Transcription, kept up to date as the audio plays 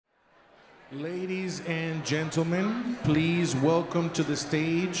Ladies and gentlemen, please welcome to the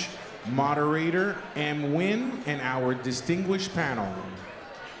stage moderator M. Wynn and our distinguished panel.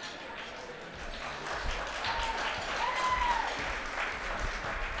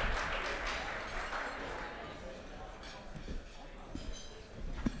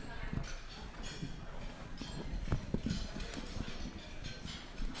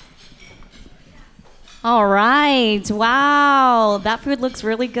 All right. Wow. That food looks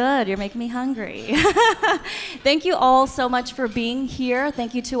really good. You're making me hungry. Thank you all so much for being here.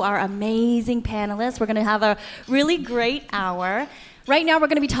 Thank you to our amazing panelists. We're going to have a really great hour. Right now, we're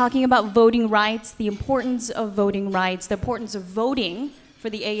going to be talking about voting rights, the importance of voting rights, the importance of voting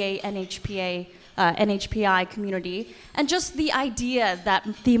for the AA, NHPI community, and just the idea that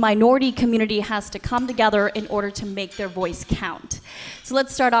the minority community has to come together in order to make their voice count. So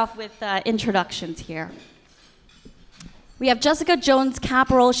let's start off with introductions here. We have Jessica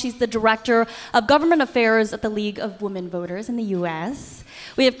Jones-Caporal. She's the Director of Government Affairs at the League of Women Voters in the U.S.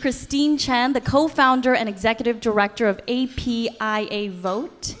 We have Christine Chen, the co-founder and executive director of APIA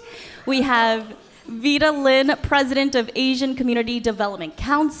Vote. We have Vida Lin, President of Asian Community Development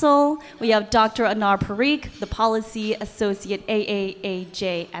Council. We have Dr. Anar Parikh, the Policy Associate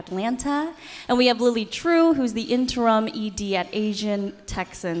AAAJ Atlanta. And we have Lily True, who's the Interim ED at Asian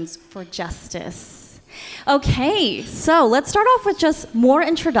Texans for Justice. Okay, so let's start off with just more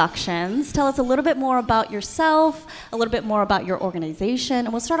introductions. Tell us a little bit more about yourself, a little bit more about your organization,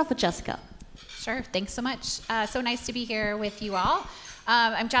 and we'll start off with Jessica. Sure, thanks so much. So nice to be here with you all.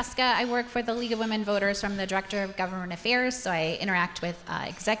 I'm Jessica. I work for the League of Women Voters. I'm the Director of Government Affairs, so I interact with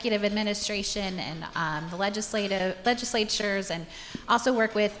executive administration and the legislatures, and also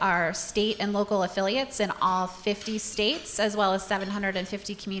work with our state and local affiliates in all 50 states, as well as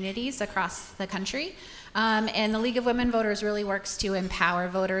 750 communities across the country. And the League of Women Voters really works to empower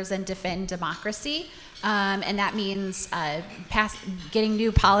voters and defend democracy. And that means getting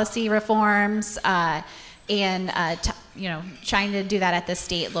new policy reforms, and trying to do that at the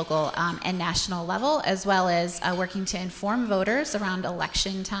state, local, and national level, as well as working to inform voters around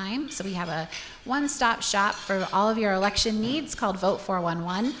election time. So we have a one-stop shop for all of your election needs called Vote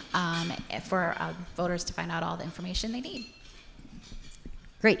 411 for voters to find out all the information they need.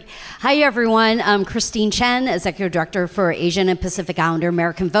 Great. Hi, everyone. I'm Christine Chen, Executive Director for Asian and Pacific Islander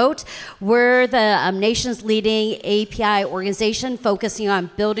American Vote. We're the nation's leading API organization focusing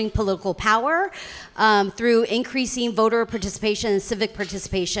on building political power through increasing voter participation and civic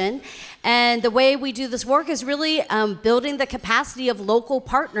participation. And the way we do this work is really building the capacity of local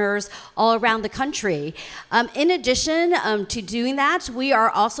partners all around the country. In addition to doing that, we are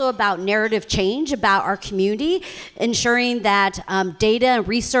also about narrative change about our community, ensuring that data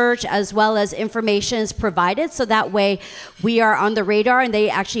and research as well as information is provided so that way we are on the radar and they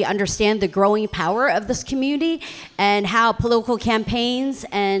actually understand the growing power of this community and how political campaigns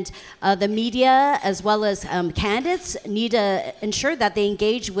and the media as well as candidates need to ensure that they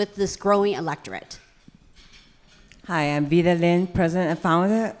engage with this growing electorate. Hi, I'm Vida Lin, President and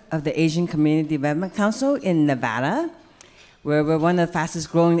Founder of the Asian Community Development Council in Nevada, where we're one of the fastest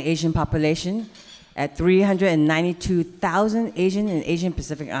growing Asian population at 392,000 Asian and Asian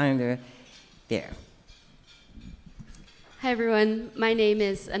Pacific Islander there. Hi everyone, my name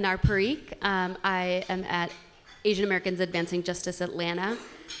is Anar Parikh. I am at Asian Americans Advancing Justice Atlanta.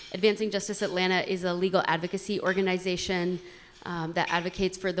 Advancing Justice Atlanta is a legal advocacy organization that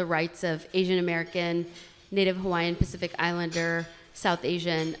advocates for the rights of Asian American, Native Hawaiian, Pacific Islander, South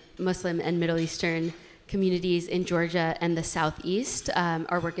Asian, Muslim, and Middle Eastern communities in Georgia and the Southeast.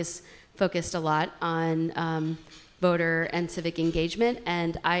 Our work is focused a lot on voter and civic engagement,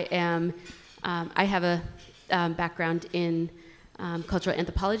 and I have a background in cultural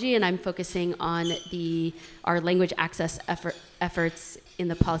anthropology, and I'm focusing on our language access efforts in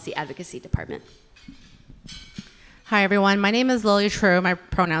the policy advocacy department. Hi everyone, my name is Lily True. My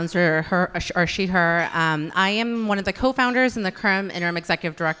pronouns are her or she, her. I am one of the co-founders and the current interim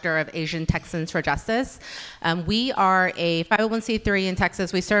executive director of Asian Texans for Justice. We are a 501c3 in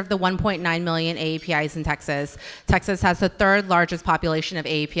Texas. We serve the 1.9 million AAPIs in Texas. Texas has the third largest population of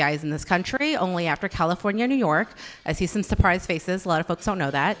AAPIs in this country, only after California and New York. I see some surprised faces. A lot of folks don't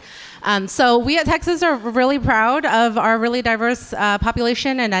know that. So we at Texas are really proud of our really diverse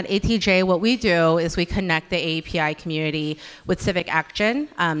population, and at ATJ what we do is we connect the AAPI community with civic action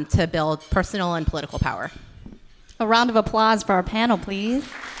to build personal and political power. A round of applause for our panel, please.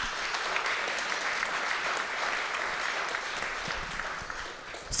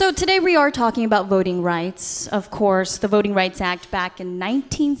 So today we are talking about voting rights. Of course, the Voting Rights Act back in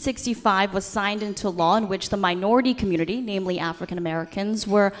 1965 was signed into law, in which the minority community, namely African Americans,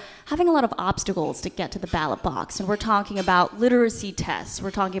 were having a lot of obstacles to get to the ballot box. And we're talking about literacy tests.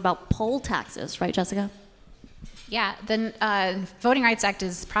 We're talking about poll taxes, right, Jessica? Yeah, the Voting Rights Act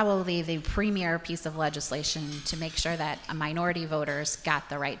is probably the premier piece of legislation to make sure that minority voters got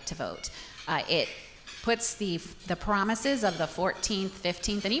the right to vote. It puts the promises of the 14th,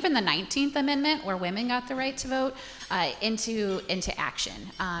 15th, and even the 19th Amendment, where women got the right to vote, into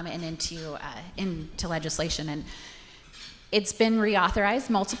action and into legislation. And it's been reauthorized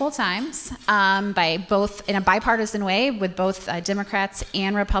multiple times by both, in a bipartisan way, with both Democrats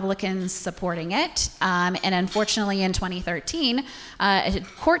and Republicans supporting it. And unfortunately, in 2013, a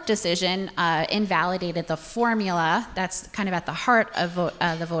court decision invalidated the formula that's kind of at the heart of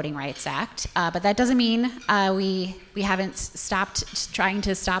the Voting Rights Act. But that doesn't mean we haven't stopped trying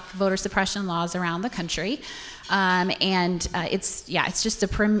to stop voter suppression laws around the country. It's just a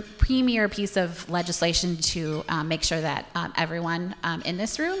premier piece of legislation to make sure that everyone in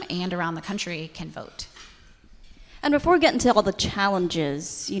this room and around the country can vote. And before we get into all the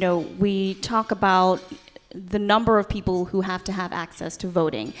challenges, you know, we talk about the number of people who have to have access to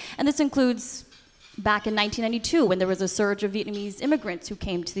voting. And this includes back in 1992 when there was a surge of Vietnamese immigrants who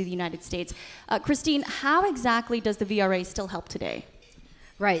came to the United States. Christine, how exactly does the VRA still help today?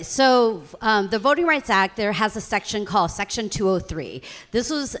 Right, so the Voting Rights Act, there has a section called Section 203. This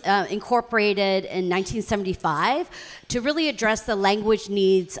was incorporated in 1975 to really address the language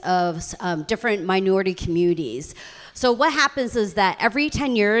needs of different minority communities. So what happens is that every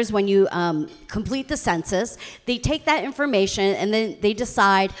 10 years when you complete the census, they take that information and then they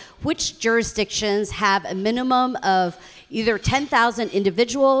decide which jurisdictions have a minimum of either 10,000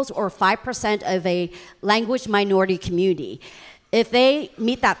 individuals or 5% of a language minority community. If they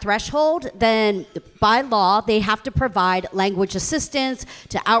meet that threshold, then by law, they have to provide language assistance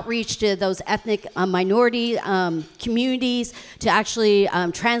to outreach to those ethnic minority communities to actually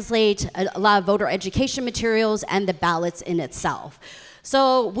translate a lot of voter education materials and the ballots in itself.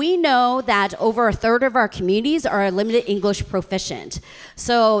 So we know that over a third of our communities are limited English proficient.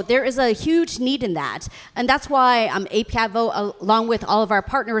 So there is a huge need in that. And that's why APAICS Vote, along with all of our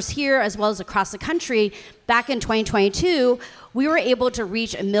partners here, as well as across the country, back in 2022, we were able to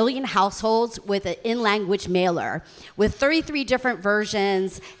reach 1 million households with an in-language mailer. With 33 different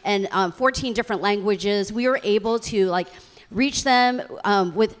versions and 14 different languages, we were able to reach them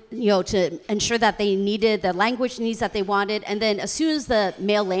to ensure that they needed the language needs that they wanted. And then as soon as the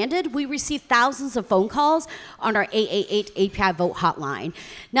mail landed, we received thousands of phone calls on our 888 APAICS Vote hotline.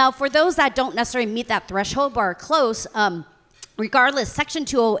 Now, for those that don't necessarily meet that threshold but are close, regardless, Section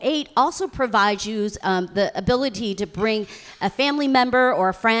 208 also provides you the ability to bring a family member or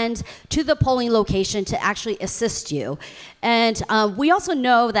a friend to the polling location to actually assist you. And we also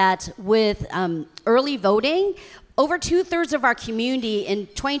know that with early voting, over 2/3 of our community in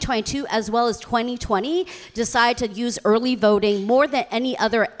 2022 as well as 2020 decided to use early voting more than any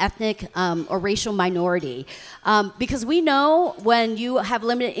other ethnic or racial minority. Because we know when you have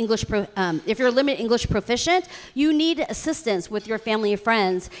limited English, if you're limited English proficient, you need assistance with your family and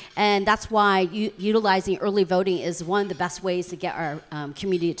friends, and that's why utilizing early voting is one of the best ways to get our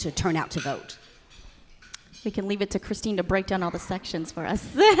community to turn out to vote. We can leave it to Christine to break down all the sections for us.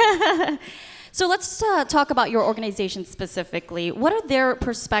 So let's talk about your organization specifically. What are their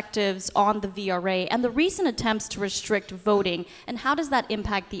perspectives on the VRA and the recent attempts to restrict voting, and how does that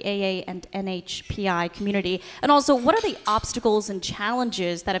impact the AA and NHPI community? And also, what are the obstacles and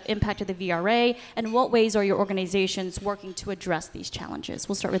challenges that have impacted the VRA, and what ways are your organizations working to address these challenges?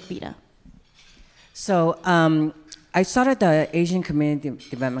 We'll start with Vida. So I started the Asian Community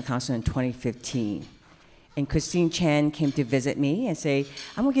Development Council in 2015. And Christine Chan came to visit me and say,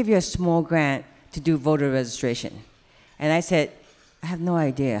 I'm gonna give you a small grant to do voter registration. And I said, I have no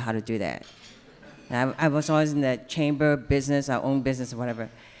idea how to do that. And I was always in the chamber business, our own business or whatever.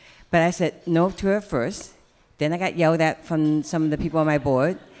 But I said no to her first. Then I got yelled at from some of the people on my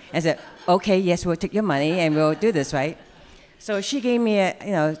board. I said, okay, yes, we'll take your money and we'll do this, right? So she gave me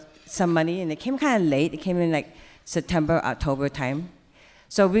some money, and it came kind of late. It came in like September, October time.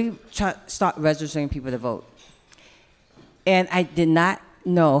 So we start registering people to vote. And I did not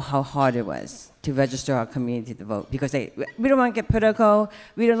know how hard it was to register our community to vote, because we don't want to get political,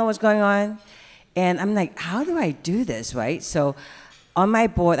 we don't know what's going on. And I'm like, how do I do this, right? So on my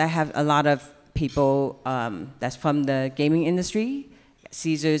board, I have a lot of people that's from the gaming industry,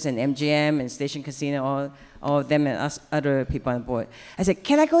 Caesars and MGM and Station Casino, all of them and us other people on the board. I said,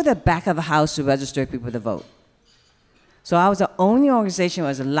 can I go to the back of the house to register people to vote? So I was the only organization that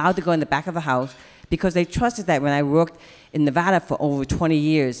was allowed to go in the back of the house because they trusted that when I worked in Nevada for over 20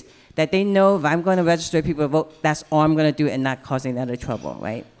 years, that they know if I'm going to register people to vote, that's all I'm going to do and not cause any other trouble,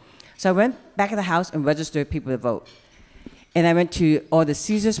 right? So I went back of the house and registered people to vote. And I went to all the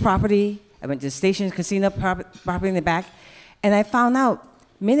Caesars property, I went to the Station Casino property in the back, and I found out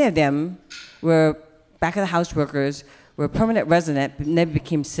many of them were back of the house workers, were permanent resident, but never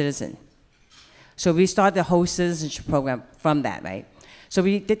became citizen. So we started the whole citizenship program from that, right? So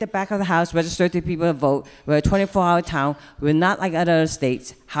we did the back of the house, registered the people to vote. We're a 24-hour town. We're not like other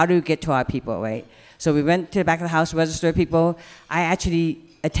states. How do we get to our people, right? So we went to the back of the house, registered people. I actually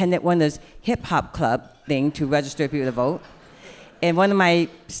attended one of those hip-hop club thing to register people to vote. And one of my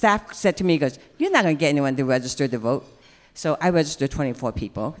staff said to me, he goes, "You're not going to get anyone to register to vote." So I registered 24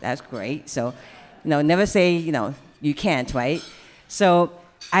 people. That's great. So, never say, you can't, right? So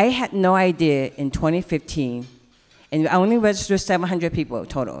I had no idea in 2015, and I only registered 700 people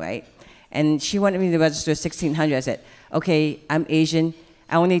total, right? And she wanted me to register 1,600. I said, okay, I'm Asian.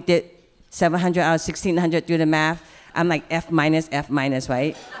 I only did 700 out of 1,600, do the math. I'm like F minus,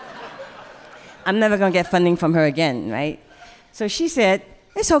 right? I'm never going to get funding from her again, right? So she said,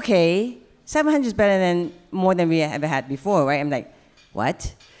 it's okay. 700 is better than more than we ever had before, right? I'm like,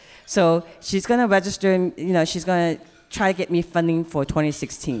 what? So she's going to register, she's going to try to get me funding for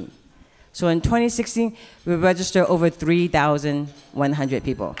 2016. So in 2016, we registered over 3,100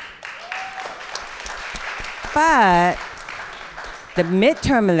 people. But the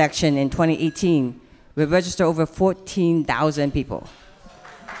midterm election in 2018, we registered over 14,000 people.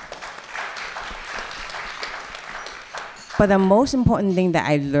 But the most important thing that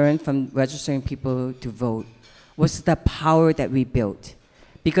I learned from registering people to vote was the power that we built.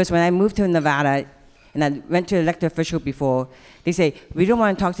 Because when I moved to Nevada, and I went to elected official before, they say, we don't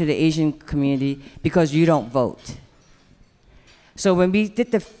want to talk to the Asian community because you don't vote. So when we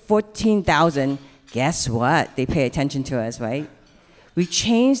did the 14,000, guess what? They pay attention to us, right? We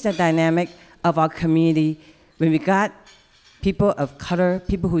changed the dynamic of our community when we got people of color,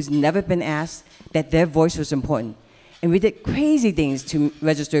 people who's never been asked, that their voice was important. And we did crazy things to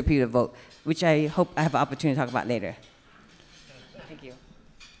register people to vote, which I hope I have an opportunity to talk about later. Thank you.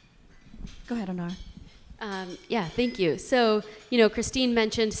 Go ahead, Anar. Yeah, thank you. So, Christine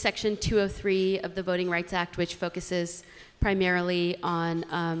mentioned Section 203 of the Voting Rights Act, which focuses primarily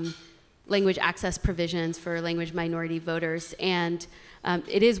on language access provisions for language minority voters. And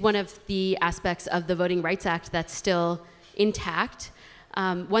it is one of the aspects of the Voting Rights Act that's still intact.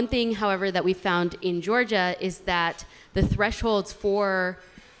 One thing, however, that we found in Georgia is that the thresholds for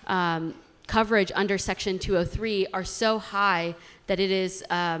coverage under Section 203 are so high that it is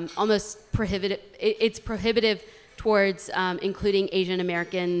almost prohibitive. It's prohibitive towards including Asian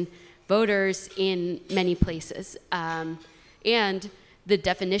American voters in many places. And the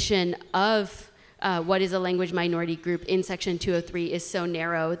definition of what is a language minority group in Section 203 is so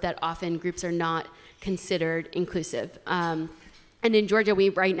narrow that often groups are not considered inclusive. And in Georgia,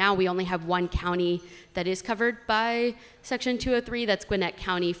 right now, we only have one county that is covered by Section 203. That's Gwinnett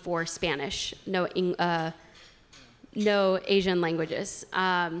County for Spanish, no Asian languages.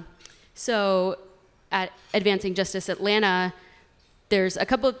 So at Advancing Justice Atlanta, there's a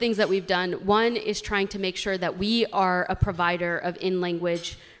couple of things that we've done. One is trying to make sure that we are a provider of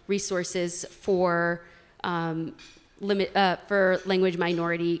in-language resources for language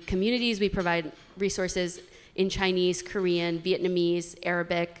minority communities. We provide resources in Chinese, Korean, Vietnamese,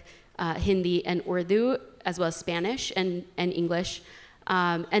 Arabic, Hindi, and Urdu, as well as Spanish and English.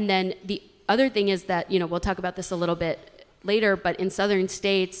 And then the other thing is that, we'll talk about this a little bit later, but in southern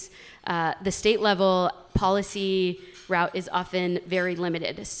states, the state level policy route is often very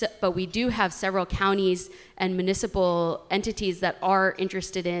limited. But we do have several counties and municipal entities that are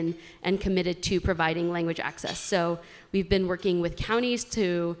interested in and committed to providing language access. So we've been working with counties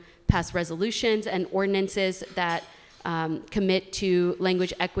to pass resolutions and ordinances that commit to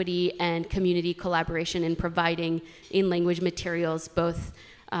language equity and community collaboration in providing in-language materials, both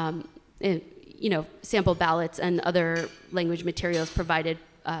sample ballots and other language materials provided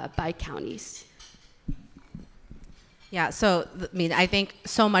by counties. Yeah, so I think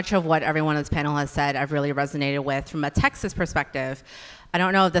so much of what everyone on this panel has said I've really resonated with. From a Texas perspective, I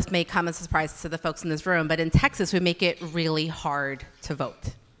don't know if this may come as a surprise to the folks in this room, but in Texas, we make it really hard to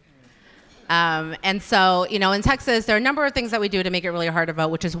vote. And so, in Texas, there are a number of things that we do to make it really hard to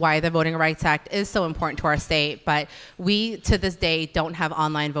vote, which is why the Voting Rights Act is so important to our state. But we, to this day, don't have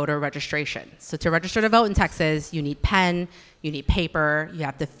online voter registration. So to register to vote in Texas, you need pen, you need paper, you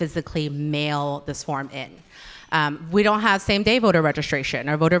have to physically mail this form in. We don't have same-day voter registration.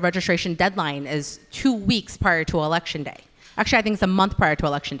 Our voter registration deadline is 2 weeks prior to Election Day. Actually, I think it's a month prior to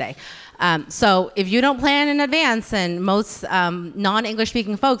Election Day. So if you don't plan in advance, and most non-English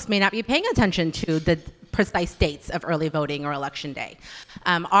speaking folks may not be paying attention to the precise dates of early voting or Election Day.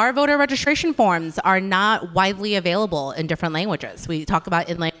 Our voter registration forms are not widely available in different languages. We talk about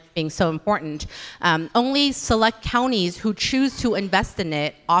in-language being so important. Only select counties who choose to invest in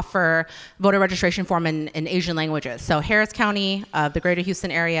it offer voter registration form in Asian languages. So Harris County of the Greater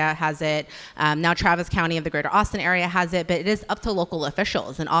Houston area has it. Now Travis County of the Greater Austin area has it, but it is up to local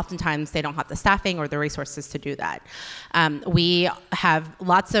officials, and oftentimes they don't have the staffing or the resources to do that. We have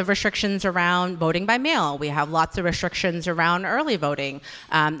lots of restrictions around voting by mail. We have lots of restrictions around early voting.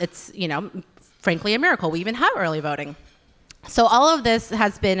 It's, frankly, a miracle we even have early voting. So all of this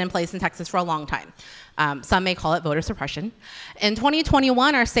has been in place in Texas for a long time. Some may call it voter suppression. In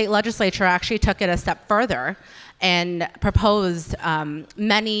 2021, our state legislature actually took it a step further and proposed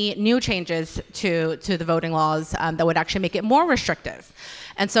many new changes to the voting laws that would actually make it more restrictive.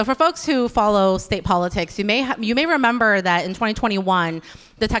 And so for folks who follow state politics, you may remember that in 2021,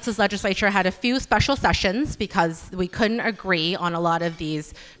 the Texas legislature had a few special sessions because we couldn't agree on a lot of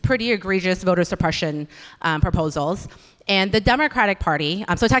these pretty egregious voter suppression proposals. And the Democratic Party,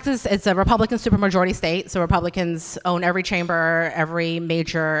 so Texas is a Republican supermajority state, so Republicans own every chamber, every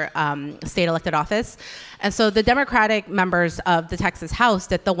major state elected office. And so the Democratic members of the Texas House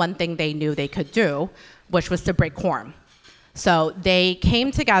did the one thing they knew they could do, which was to break quorum. So they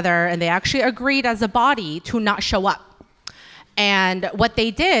came together and they actually agreed as a body to not show up. And what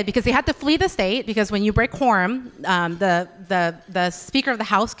they did, because they had to flee the state, because when you break quorum, the Speaker of the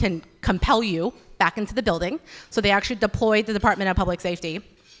House can compel you back into the building. So they actually deployed the Department of Public Safety,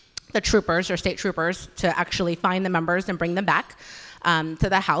 the troopers or state troopers, to actually find the members and bring them back to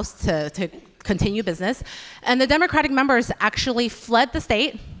the House to continue business. And the Democratic members actually fled the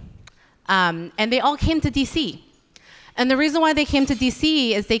state, and they all came to DC. And the reason why they came to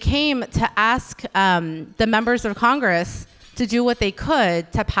DC is they came to ask the members of Congress to do what they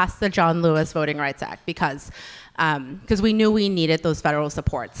could to pass the John Lewis Voting Rights Act, because we knew we needed those federal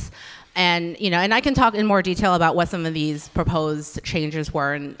supports. And and I can talk in more detail about what some of these proposed changes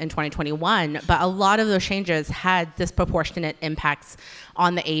were in 2021, but a lot of those changes had disproportionate impacts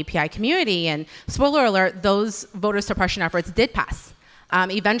on the API community. And spoiler alert, those voter suppression efforts did pass.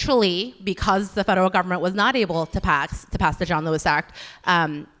 Eventually, because the federal government was not able to pass the John Lewis Act,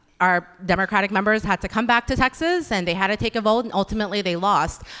 our Democratic members had to come back to Texas and they had to take a vote, and ultimately they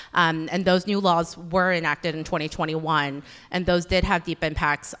lost. And those new laws were enacted in 2021, and those did have deep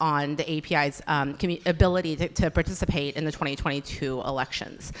impacts on the API's ability to participate in the 2022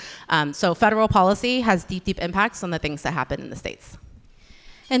 elections. So federal policy has deep impacts on the things that happen in the states.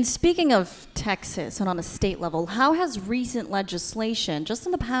 And speaking of Texas and on a state level, how has recent legislation, just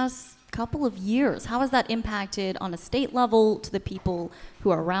in the past couple of years, how has that impacted on a state level to the people who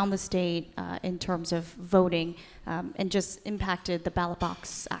are around the state in terms of voting, and just impacted the ballot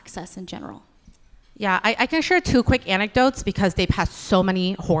box access in general? Yeah, I can share two quick anecdotes because they passed so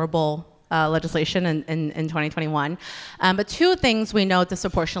many horrible legislation in 2021. But two things we know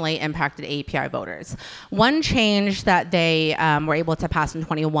disproportionately impacted API voters. One change that they were able to pass in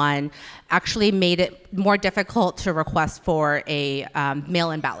 21 actually made it more difficult to request for a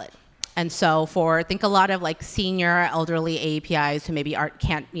mail-in ballot. And so think a lot of like senior elderly APIs who maybe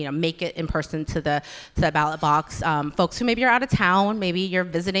can't make it in person to the ballot box, folks who maybe are out of town, maybe you're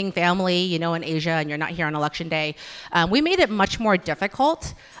visiting family in Asia and you're not here on Election Day. We made it much more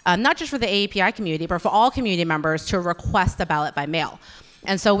difficult, not just for the API community, but for all community members to request a ballot by mail.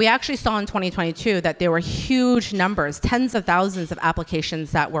 And so we actually saw in 2022 that there were huge numbers, tens of thousands of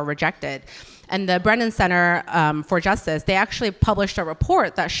applications that were rejected. And the Brennan Center for Justice, they actually published a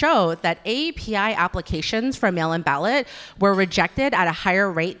report that showed that API applications for mail-in ballot were rejected at a higher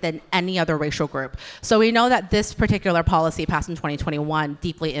rate than any other racial group. So we know that this particular policy passed in 2021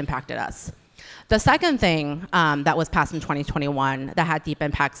 deeply impacted us. The second thing that was passed in 2021 that had deep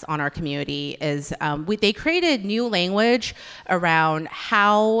impacts on our community is they created new language around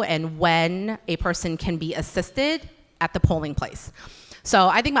how and when a person can be assisted at the polling place. So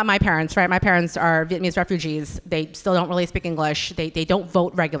I think about my parents, right? My parents are Vietnamese refugees. They still don't really speak English. They don't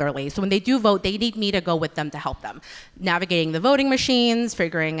vote regularly. So when they do vote, they need me to go with them to help them. Navigating the voting machines,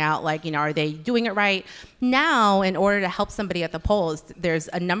 figuring out are they doing it right? Now, in order to help somebody at the polls, there's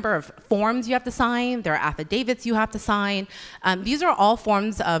a number of forms you have to sign. There are affidavits you have to sign. These are all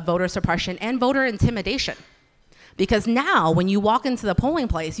forms of voter suppression and voter intimidation. Because now, when you walk into the polling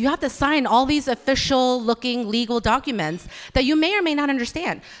place, you have to sign all these official-looking legal documents that you may or may not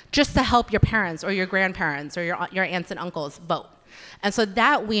understand, just to help your parents or your grandparents or your aunts and uncles vote. And so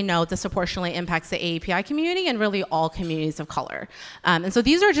that, we know, disproportionately impacts the API community and really all communities of color. And so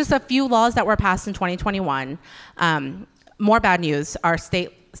these are just a few laws that were passed in 2021. More bad news, our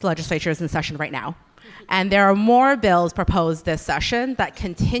state legislature is in session right now. And there are more bills proposed this session that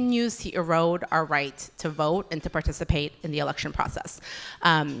continues to erode our right to vote and to participate in the election process.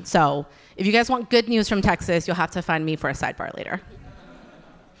 So if you guys want good news from Texas, you'll have to find me for a sidebar later.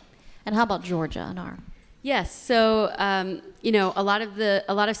 And how about Georgia, Anar? Yes, so you know, a lot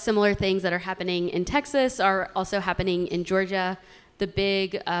of similar things that are happening in Texas are also happening in Georgia. The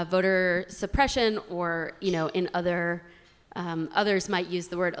big voter suppression, or you know, in other others might use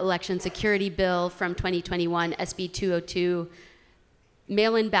the word election security bill from 2021, SB 202,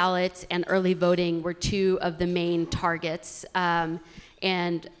 mail-in ballots and early voting were two of the main targets. And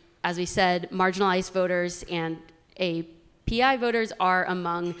as we said, marginalized voters and API voters are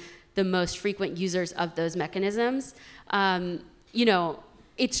among the most frequent users of those mechanisms. You know,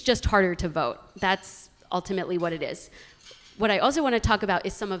 it's just harder to vote. That's ultimately what it is. What I also want to talk about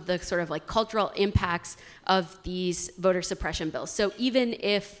is some of the sort of like cultural impacts of these voter suppression bills. So even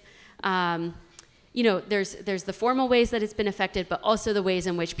if, you know, there's the formal ways that it's been affected, but also the ways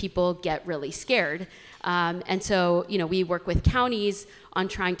in which people get really scared. And so, you know, we work with counties on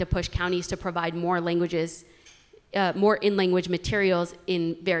trying to push counties to provide more languages, more in-language materials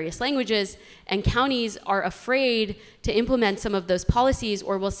in various languages, and counties are afraid to implement some of those policies,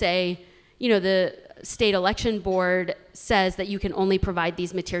 or will say, you know, the state election board says that you can only provide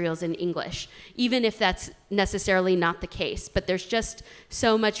these materials in English, even if that's necessarily not the case. But there's just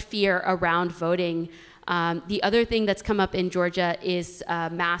so much fear around voting. The other thing that's come up in Georgia is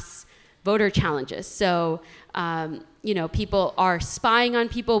mass voter challenges. So, you know, people are spying on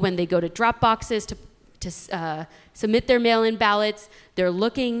people when they go to drop boxes to submit their mail-in ballots. They're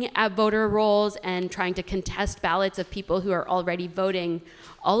looking at voter rolls and trying to contest ballots of people who are already voting.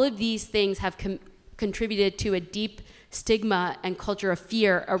 All of these things have contributed to a deep stigma and culture of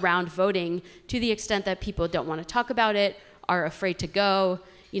fear around voting, to the extent that people don't want to talk about it, are afraid to go,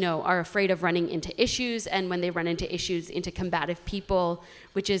 you know, are afraid of running into issues, and when they run into issues, into combative people,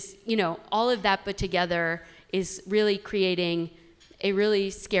 which is, you know, all of that put together is really creating a really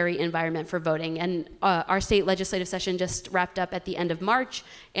scary environment for voting. And our state legislative session just wrapped up at the end of March.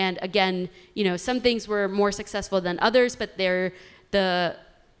 And again, you know, some things were more successful than others, but the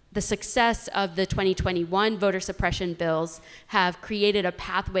success of the 2021 voter suppression bills have created a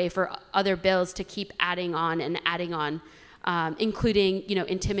pathway for other bills to keep adding on and adding on, including, you know,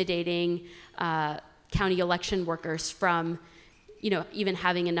 intimidating county election workers from, you know, even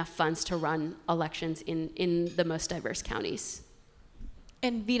having enough funds to run elections in the most diverse counties.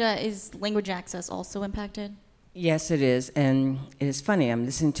 And Vida, is language access also impacted? Yes, it is. And it is funny, I'm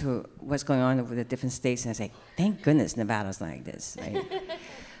listening to what's going on over the different states, and I say, thank goodness Nevada's like this, right?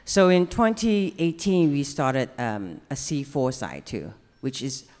 So in 2018, we started a C4 side too, which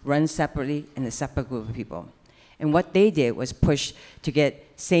is run separately in a separate group of people. And what they did was push to get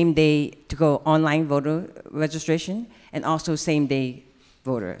same day, to go online voter registration, and also same day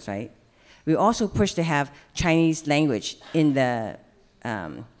voters, right? We also pushed to have Chinese language in the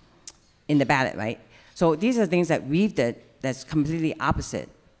ballot, right? So these are things that we've did that's completely opposite.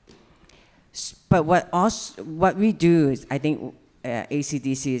 But what we do is, I think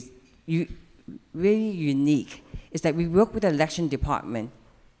ACDC is really unique, is that we work with the election department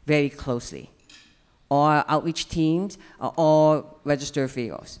very closely. Our outreach teams are all registered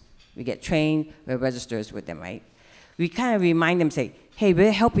officials. We get trained, we're registered with them, right? We kind of remind them, say, hey,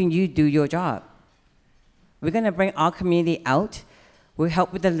 we're helping you do your job. We're gonna bring our community out. We'll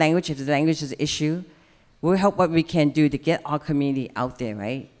help with the language if the language is an issue. We'll help what we can do to get our community out there,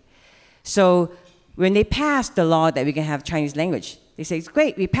 right? So when they passed the law that we can have Chinese language, they say, it's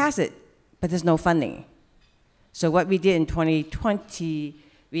great, we passed it, but there's no funding. So what we did in 2020,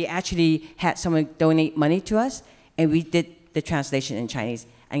 we actually had someone donate money to us, and we did the translation in Chinese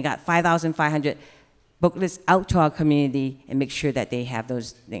and got 5,500 booklets out to our community and make sure that they have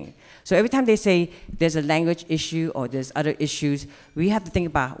those things. So every time they say there's a language issue or there's other issues, we have to think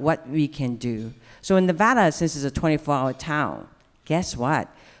about what we can do. So in Nevada, since it's a 24-hour town, guess what?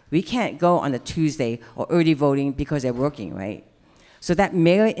 We can't go on a Tuesday or early voting because they're working, right? So that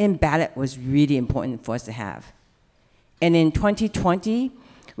mail-in ballot was really important for us to have. And in 2020,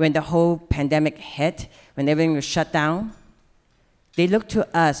 when the whole pandemic hit, when everything was shut down, they looked to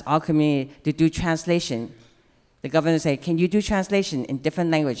us, our community, to do translation The governor say, can you do translation in different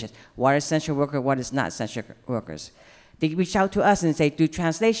languages? What is essential worker, what is not essential workers? They reach out to us and say, do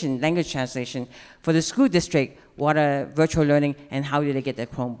translation, language translation for the school district, what are virtual learning, and how do they get their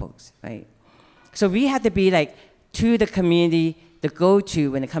Chromebooks, right? So we have to be like, to the community, the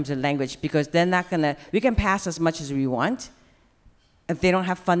go-to when it comes to language, because they're not gonna, we can pass as much as we want. If they don't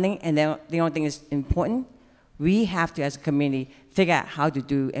have funding and they don't think it's important, we have to, as a community, figure out how to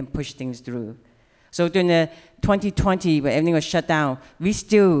do and push things through. So during the 2020, when everything was shut down, we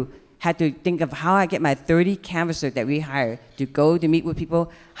still had to think of how I get my 30 canvassers that we hired to go to meet with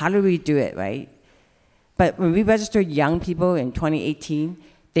people. How do we do it, right? But when we registered young people in 2018,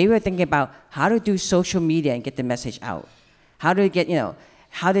 they were thinking about how to do social media and get the message out. How to get,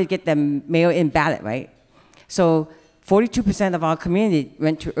 how to get them mail-in ballot, right? So 42% of our community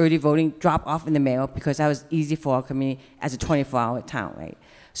went to early voting, drop off in the mail, because that was easy for our community as a 24-hour town, right?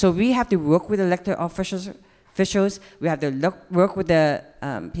 So we have to work with elected officials. We have to work with the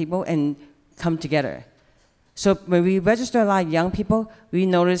people and come together. So when we register a lot of young people, we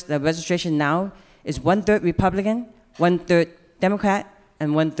notice the registration now is 1/3 Republican, 1/3 Democrat,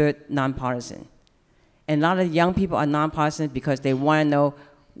 and 1/3 nonpartisan. And a lot of young people are nonpartisan because they want to know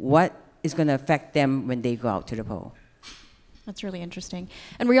what is going to affect them when they go out to the poll. That's really interesting.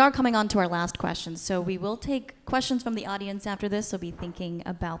 And we are coming on to our last question, so we will take questions from the audience after this, so be thinking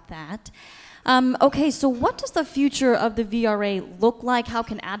about that. Okay, so what does the future of the VRA look like? How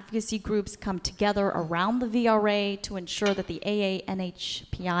can advocacy groups come together around the VRA to ensure that the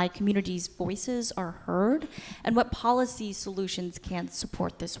AA-NHPI community's voices are heard? And what policy solutions can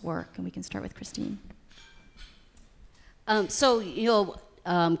support this work? And we can start with Christine.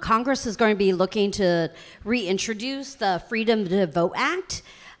 Congress is going to be looking to reintroduce the Freedom to Vote Act,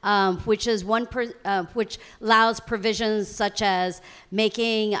 which is which allows provisions such as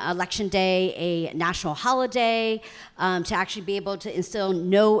making Election Day a national holiday, to actually be able to instill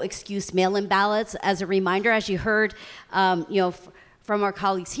no excuse mail-in ballots. As a reminder, as you heard, from our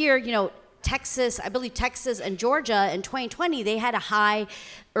colleagues here, Texas, I believe Texas and Georgia in 2020, they had a high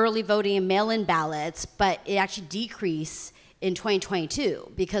early voting and mail-in ballots, but it actually decreased in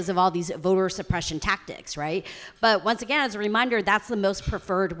 2022 because of all these voter suppression tactics, right? But once again, as a reminder, that's the most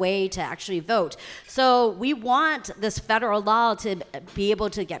preferred way to actually vote. So we want this federal law to be able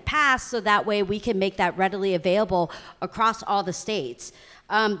to get passed so that way we can make that readily available across all the states.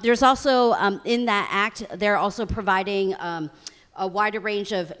 There's also, in that act, they're also providing a wider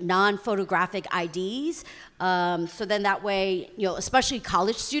range of non-photographic IDs. So then that way, especially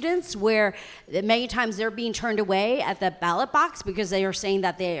college students, where many times they're being turned away at the ballot box because they are saying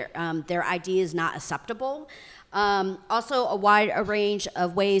that their ID is not acceptable. Also a wide range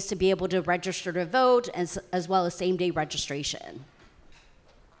of ways to be able to register to vote, as well as same-day registration.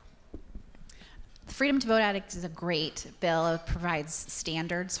 The Freedom to Vote Act is a great bill. It provides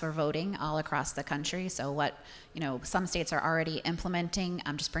standards for voting all across the country. So what some states are already implementing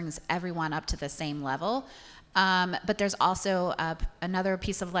just brings everyone up to the same level. But there's also another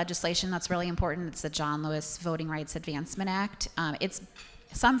piece of legislation that's really important. It's the John Lewis Voting Rights Advancement Act.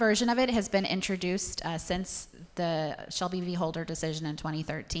 Some version of it has been introduced since the Shelby v. Holder decision in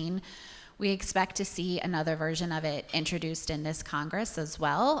 2013. We expect to see another version of it introduced in this Congress as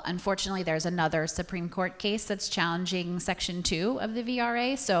well. Unfortunately, there's another Supreme Court case that's challenging Section 2 of the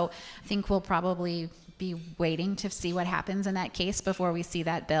VRA, so I think we'll probably be waiting to see what happens in that case before we see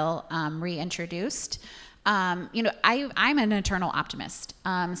that bill reintroduced. I'm an eternal optimist.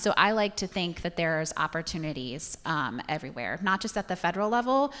 So I like to think that there's opportunities everywhere, not just at the federal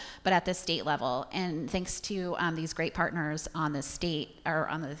level, but at the state level. And thanks to these great partners on the state or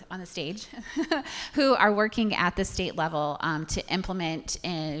on the stage who are working at the state level to implement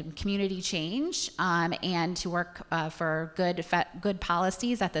community change and to work for good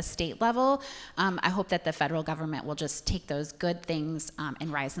policies at the state level. I hope that the federal government will just take those good things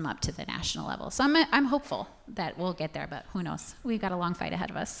and rise them up to the national level. So I'm hopeful that we'll get there, but who knows? We've got a long fight ahead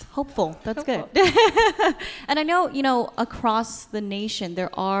of us. Hopeful, that's good. And I know, across the nation, there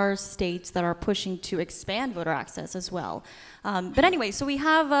are states that are pushing to expand voter access as well. But anyway, so we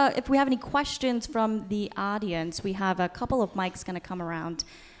have, if we have any questions from the audience, we have a couple of mics gonna come around.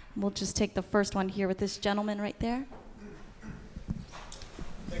 We'll just take the first one here with this gentleman right there.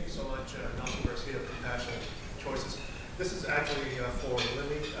 Thank you so much, Nelson Garcia of Compassionate Choices. This is actually for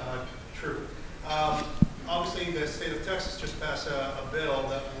Lily True. Obviously, the state of Texas just passed a bill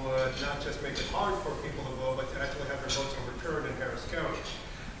that would not just make it hard for people to vote, but to actually have their votes overturned in Harris County.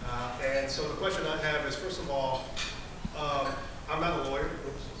 And so the question I have is, first of all, I'm not a lawyer,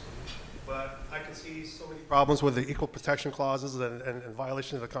 but I can see so many problems with the equal protection clauses and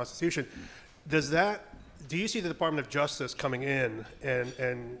violation of the Constitution. Does that do you see the Department of Justice coming in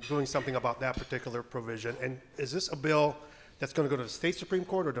and doing something about that particular provision? And is this a bill that's going to go to the state Supreme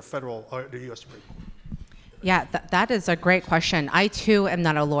Court or the federal or the U.S. Supreme Court? Yeah, that is a great question. I too am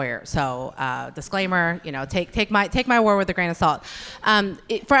not a lawyer, so disclaimer. Take my word with a grain of salt.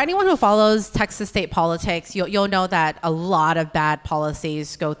 For anyone who follows Texas state politics, you'll know that a lot of bad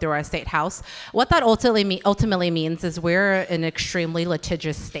policies go through our state house. What that ultimately means is we're an extremely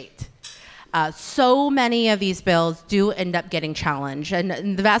litigious state. So many of these bills do end up getting challenged,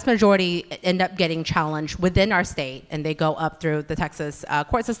 and the vast majority end up getting challenged within our state, and they go up through the Texas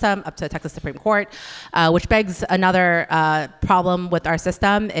court system, up to the Texas Supreme Court, which begs another problem with our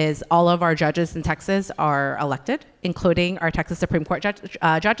system is all of our judges in Texas are elected, including our Texas Supreme Court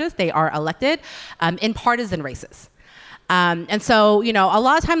judges. They are elected in partisan races. And so, a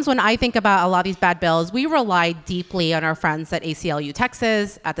lot of times when I think about a lot of these bad bills, we rely deeply on our friends at ACLU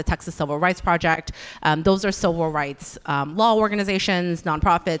Texas, at the Texas Civil Rights Project. Those are civil rights law organizations,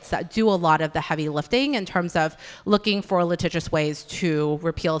 nonprofits that do a lot of the heavy lifting in terms of looking for litigious ways to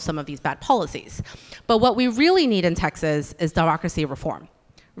repeal some of these bad policies. But what we really need in Texas is democracy reform,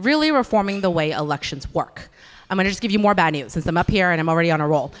 really reforming the way elections work. I'm going to just give you more bad news since I'm up here and I'm already on a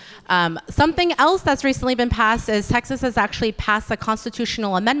roll. Something else that's recently been passed is Texas has actually passed a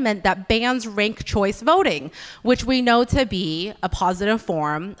constitutional amendment that bans ranked choice voting, which we know to be a positive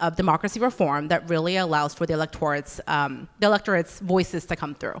form of democracy reform that really allows for the electorate's voices to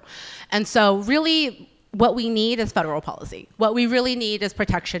come through. And so really what we need is federal policy. What we really need is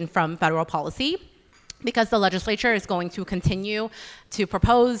protection from federal policy, because the legislature is going to continue to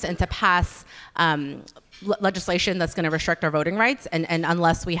propose and to pass legislation that's going to restrict our voting rights, and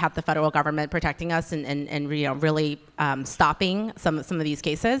unless we have the federal government protecting us and really stopping some of these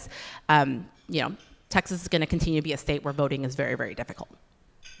cases, Texas is going to continue to be a state where voting is very, very difficult.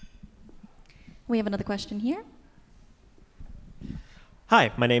 We have another question here. Hi,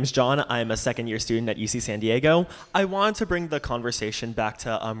 my name's John. I'm a second-year student at UC San Diego. I wanted to bring the conversation back to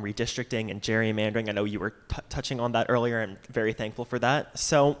redistricting and gerrymandering. I know you were touching on that earlier. I'm very thankful for that.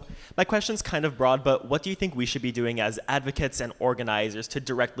 So my question's kind of broad, but what do you think we should be doing as advocates and organizers to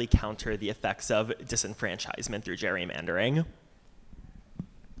directly counter the effects of disenfranchisement through gerrymandering?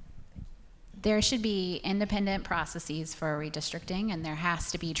 There should be independent processes for redistricting, and there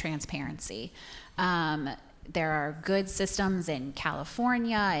has to be transparency. There are good systems in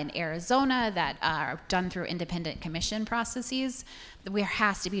California and Arizona that are done through independent commission processes. There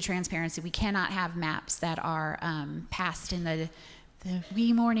has to be transparency. We cannot have maps that are passed in the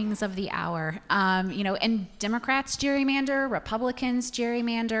wee mornings of the hour. And Democrats gerrymander, Republicans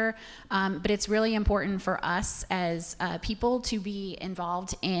gerrymander, but it's really important for us as people to be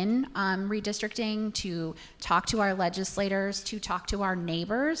involved in redistricting, to talk to our legislators, to talk to our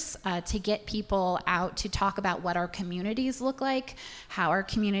neighbors, to get people out to talk about what our communities look like, how our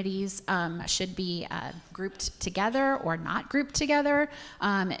communities should be grouped together or not grouped together,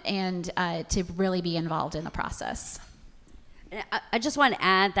 and to really be involved in the process. I just want to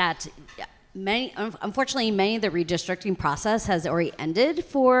add that unfortunately, many of the redistricting process has already ended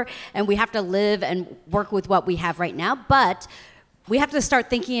and we have to live and work with what we have right now, but we have to start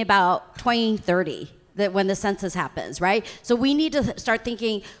thinking about 2030, when the census happens, right? So we need to start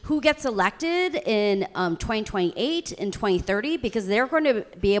thinking who gets elected in 2028 and 2030, because they're going to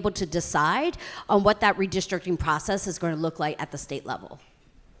be able to decide on what that redistricting process is going to look like at the state level.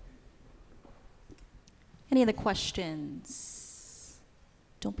 Any other questions?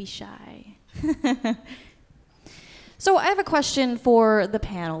 Don't be shy. So I have a question for the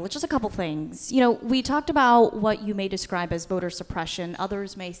panel. Just a couple things. We talked about what you may describe as voter suppression.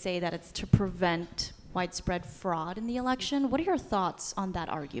 Others may say that it's to prevent widespread fraud in the election. What are your thoughts on that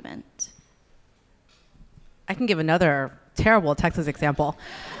argument? I can give another terrible Texas example.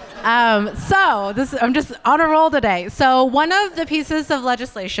 I'm just on a roll today. So one of the pieces of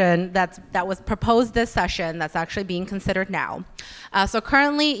legislation that was proposed this session that's actually being considered now. So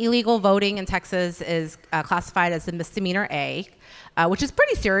currently, illegal voting in Texas is classified as a misdemeanor A, which is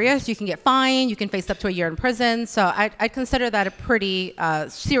pretty serious. You can get fined. You can face up to a year in prison. So I'd consider that a pretty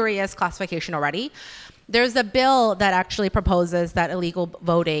serious classification already. There's a bill that actually proposes that illegal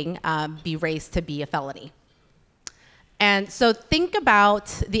voting be raised to be a felony. And so think about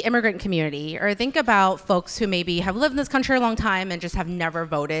the immigrant community, or think about folks who maybe have lived in this country a long time and just have never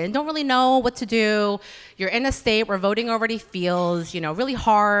voted and don't really know what to do. You're in a state where voting already feels, really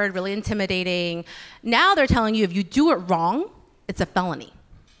hard, really intimidating. Now they're telling you if you do it wrong, it's a felony.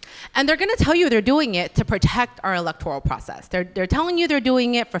 And they're going to tell you they're doing it to protect our electoral process. They're telling you they're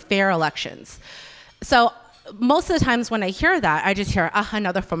doing it for fair elections. So most of the times when I hear that, I just hear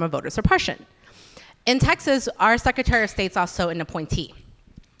another form of voter suppression. In Texas, our Secretary of State's also an appointee.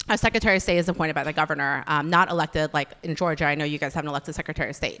 Our Secretary of State is appointed by the governor, not elected like in Georgia. I know you guys have an elected Secretary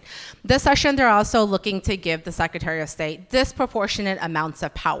of State. This session, they're also looking to give the Secretary of State disproportionate amounts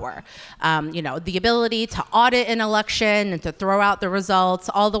of power. The ability to audit an election and to throw out the results,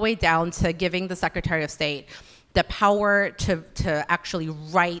 all the way down to giving the Secretary of State the power to actually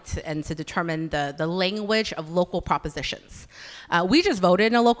write and to determine the language of local propositions. We just voted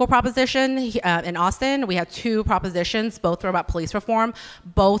in a local proposition in Austin. We had 2 propositions, both were about police reform,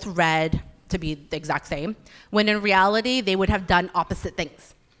 both read to be the exact same, when in reality, they would have done opposite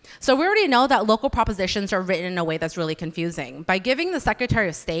things. So we already know that local propositions are written in a way that's really confusing. By giving the Secretary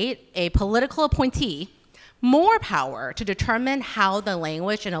of State, a political appointee, more power to determine how the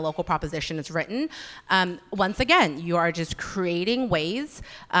language in a local proposition is written, once again, you are just creating ways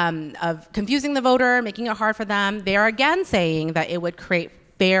of confusing the voter, making it hard for them. They are again saying that it would create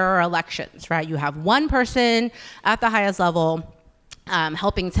fairer elections, right? You have one person at the highest level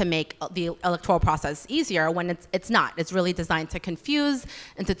helping to make the electoral process easier when it's not. It's really designed to confuse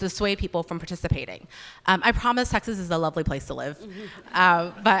and to dissuade people from participating. I promise Texas is a lovely place to live,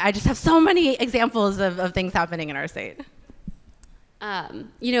 but I just have so many examples of things happening in our state.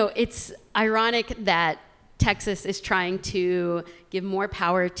 It's ironic that Texas is trying to give more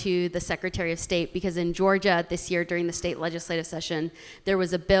power to the Secretary of State, because in Georgia this year during the state legislative session, there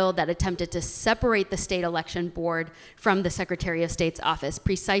was a bill that attempted to separate the state election board from the Secretary of State's office,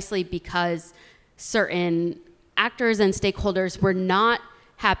 precisely because certain actors and stakeholders were not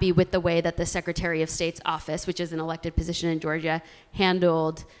happy with the way that the Secretary of State's office, which is an elected position in Georgia,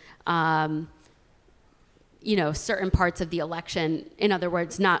 handled certain parts of the election. In other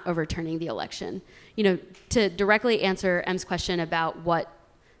words, not overturning the election. To directly answer M's question about what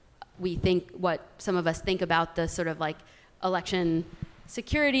some of us think about the sort of like election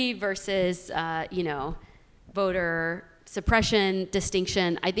security versus, voter suppression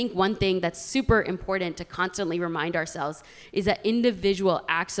distinction, I think one thing that's super important to constantly remind ourselves is that individual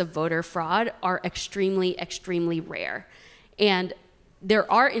acts of voter fraud are extremely, extremely rare. And there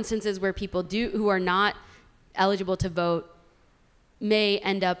are instances where people who are not eligible to vote may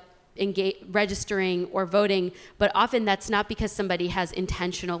end up registering or voting, but often that's not because somebody has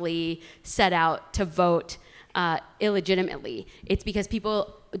intentionally set out to vote illegitimately. It's because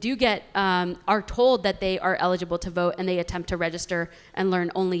people are told that they are eligible to vote, and they attempt to register and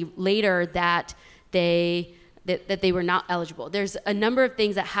learn only later that they were not eligible. There's a number of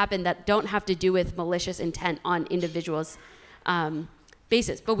things that happen that don't have to do with malicious intent on individuals'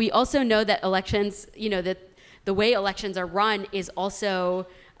 basis. But we also know that elections, that the way elections are run is also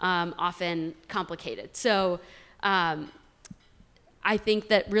often complicated. So I think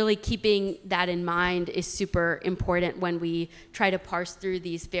that really keeping that in mind is super important when we try to parse through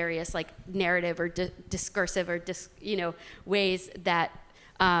these various like narrative or discursive or ways that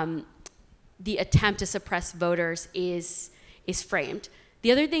the attempt to suppress voters is framed.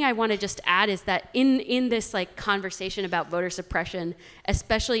 The other thing I want to just add is that in this like conversation about voter suppression,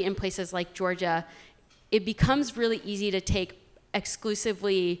 especially in places like Georgia, it becomes really easy to take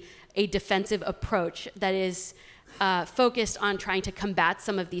exclusively a defensive approach that is focused on trying to combat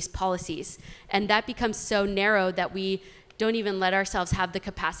some of these policies. And that becomes so narrow that we don't even let ourselves have the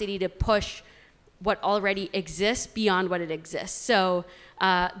capacity to push what already exists beyond what it exists. So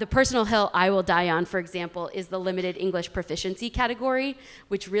the personal hill I will die on, for example, is the limited English proficiency category,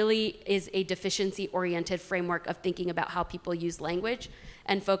 which really is a deficiency-oriented framework of thinking about how people use language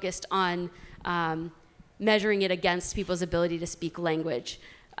and focused on measuring it against people's ability to speak language.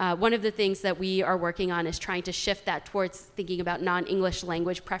 One of the things that we are working on is trying to shift that towards thinking about non-English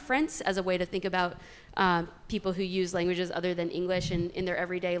language preference as a way to think about people who use languages other than English in their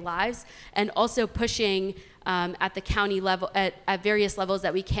everyday lives, and also pushing at the county level, at various levels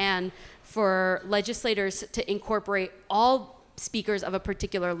that we can, for legislators to incorporate all speakers of a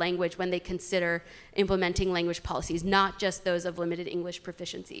particular language when they consider implementing language policies, not just those of limited English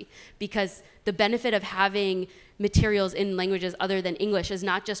proficiency. Because the benefit of having materials in languages other than English is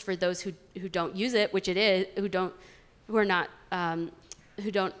not just for those who don't use it, which it is, who don't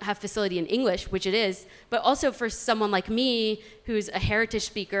have facility in English, which it is, but also for someone like me, who's a heritage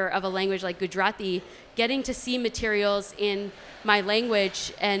speaker of a language like Gujarati, getting to see materials in my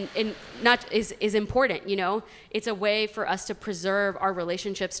language and is important, It's a way for us to preserve our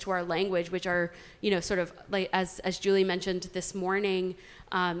relationships to our language, which are, sort of like, as Julie mentioned this morning,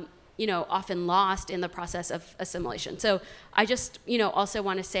 often lost in the process of assimilation. So I just, also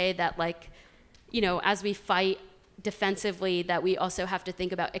want to say that, like, as we fight defensively, that we also have to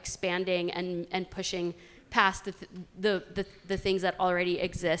think about expanding and pushing past the things that already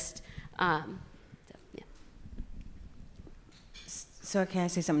exist. So can I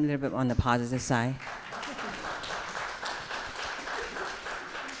say something a little bit on the positive side?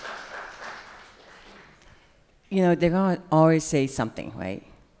 You know, they're going to always say something, right?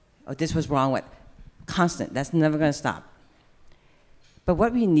 Oh, this was wrong with. Constant. That's never going to stop. But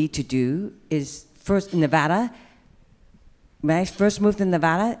what we need to do is, first in Nevada, when I first moved to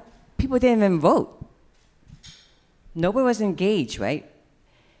Nevada, people didn't even vote. Nobody was engaged, right?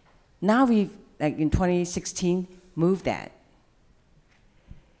 Now we've, like in 2016, moved that.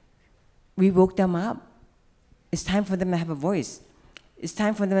 We woke them up. It's time for them to have a voice. It's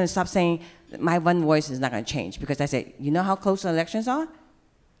time for them to stop saying, my one voice is not going to change. Because I say, you know how close the elections are?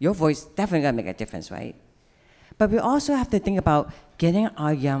 Your voice definitely going to make a difference, right? But we also have to think about getting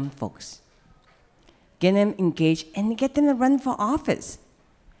our young folks, getting them engaged, and get them to run for office.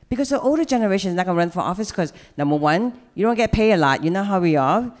 Because the older generation is not going to run for office because, number one, you don't get paid a lot. You know how we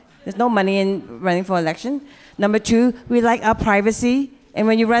are. There's no money in running for election. Number two, we like our privacy. And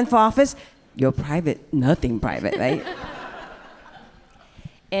when you run for office, you're private, nothing private, right?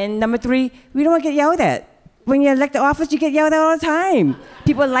 And number three, we don't want to get yelled at. When you elect the office, you get yelled at all the time.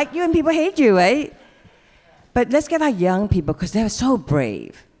 People like you and people hate you, right? But let's get our young people, because they're so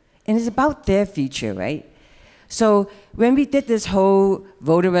brave. And it's about their future, right? So when we did this whole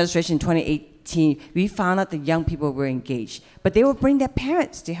voter registration in 2018, we found out the young people were engaged. But they would bring their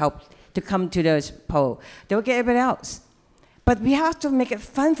parents to help to come to the poll. They would get everybody else. But we have to make it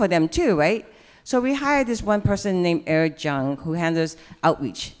fun for them too, right? So we hired this one person named Eric Jung, who handles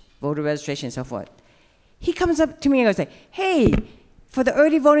outreach, voter registration, and so forth. He comes up to me and goes like, hey, for the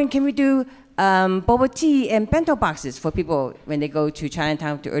early voting, can we do boba tea and bento boxes for people when they go to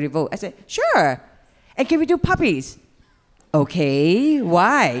Chinatown to early vote? I said, sure. And can we do puppies? Okay,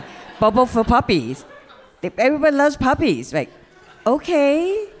 why? Boba for puppies. Everybody loves puppies, right?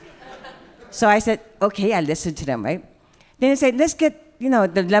 Okay. So I said, okay, I listened to them, right? Then they said, let's get,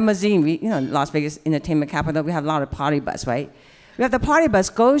 the limousine. Las Vegas entertainment capital, we have a lot of party bus, right? We have the party bus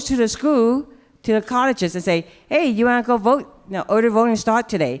goes to the school, to the colleges and say, hey, you want to go vote? Early voting start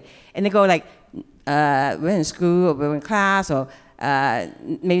today. And they go like, we're in school, or we're in class, or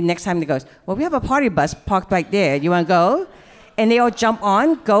maybe next time they goes, well, we have a party bus parked right there. You want to go? And they all jump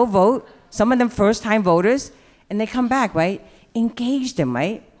on, go vote. Some of them first-time voters, and they come back, right? Engage them,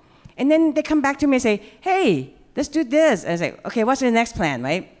 right? And then they come back to me and say, hey, let's do this. And I say, okay, what's the next plan,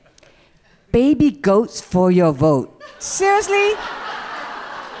 right? Baby goats for your vote. Seriously?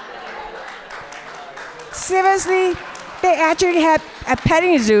 Seriously? They actually had a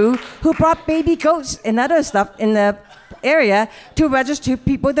petting zoo who brought baby goats and other stuff in the area to register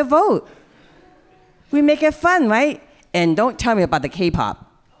people to vote. We make it fun, right? And don't tell me about the K-pop.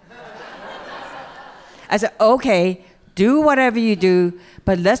 I said, okay, do whatever you do,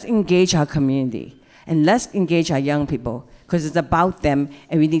 but let's engage our community. And let's engage our young people, because it's about them,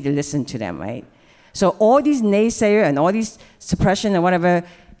 and we need to listen to them, right? So all these naysayers and all these suppression and whatever,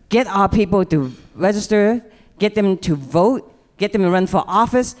 get our people to register, get them to vote, get them to run for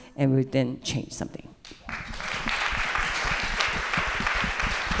office, and we then change something.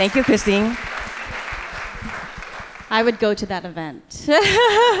 Thank you, Christine. I would go to that event.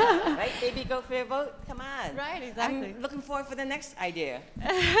 Right, baby, go for your vote. Come on. Right, exactly. I'm looking forward for the next idea.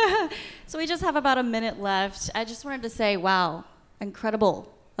 So we just have about a minute left. I just wanted to say, wow,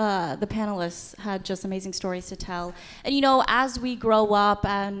 incredible. The panelists had just amazing stories to tell. And as we grow up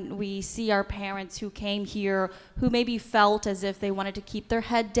and we see our parents who came here who maybe felt as if they wanted to keep their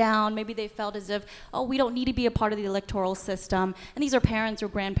head down, maybe they felt as if, oh, we don't need to be a part of the electoral system. And these are parents or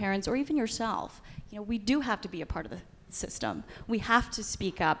grandparents or even yourself. We do have to be a part of the system. We have to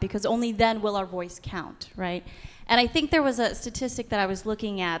speak up because only then will our voice count, right? And I think there was a statistic that I was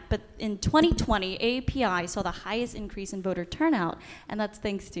looking at, but in 2020, API saw the highest increase in voter turnout, and that's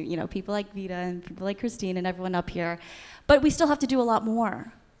thanks to people like Vida and people like Christine and everyone up here. But we still have to do a lot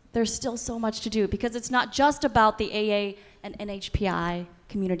more. There's still so much to do because it's not just about the AA and NHPI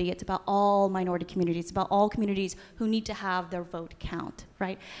community, it's about all minority communities, it's about all communities who need to have their vote count,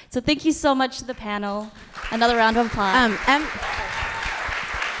 right? So thank you so much to the panel. Another round of applause.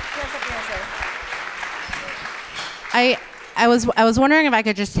 I was wondering if I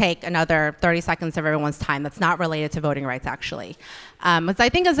could just take another 30 seconds of everyone's time that's not related to voting rights, actually. Because I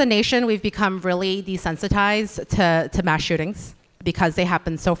think as a nation, we've become really desensitized to mass shootings because they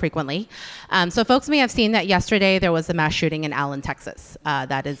happen so frequently. So folks may have seen that yesterday there was a mass shooting in Allen, Texas.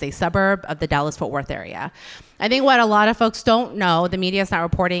 That is a suburb of the Dallas-Fort Worth area. I think what a lot of folks don't know, the media is not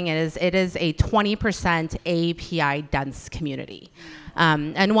reporting, it is a 20% API dense community.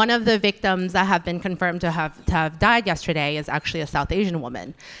 And one of the victims that have been confirmed to have died yesterday is actually a South Asian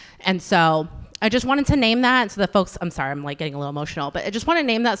woman. And so I just wanted to name that so the folks, I'm sorry, I'm like getting a little emotional, but I just want to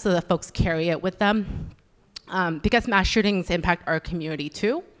name that so the folks carry it with them. Because mass shootings impact our community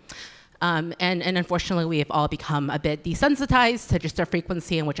too. And unfortunately, we have all become a bit desensitized to just the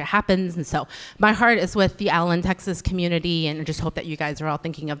frequency in which it happens. And so my heart is with the Allen, Texas community, and I just hope that you guys are all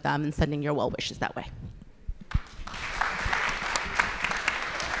thinking of them and sending your well wishes that way.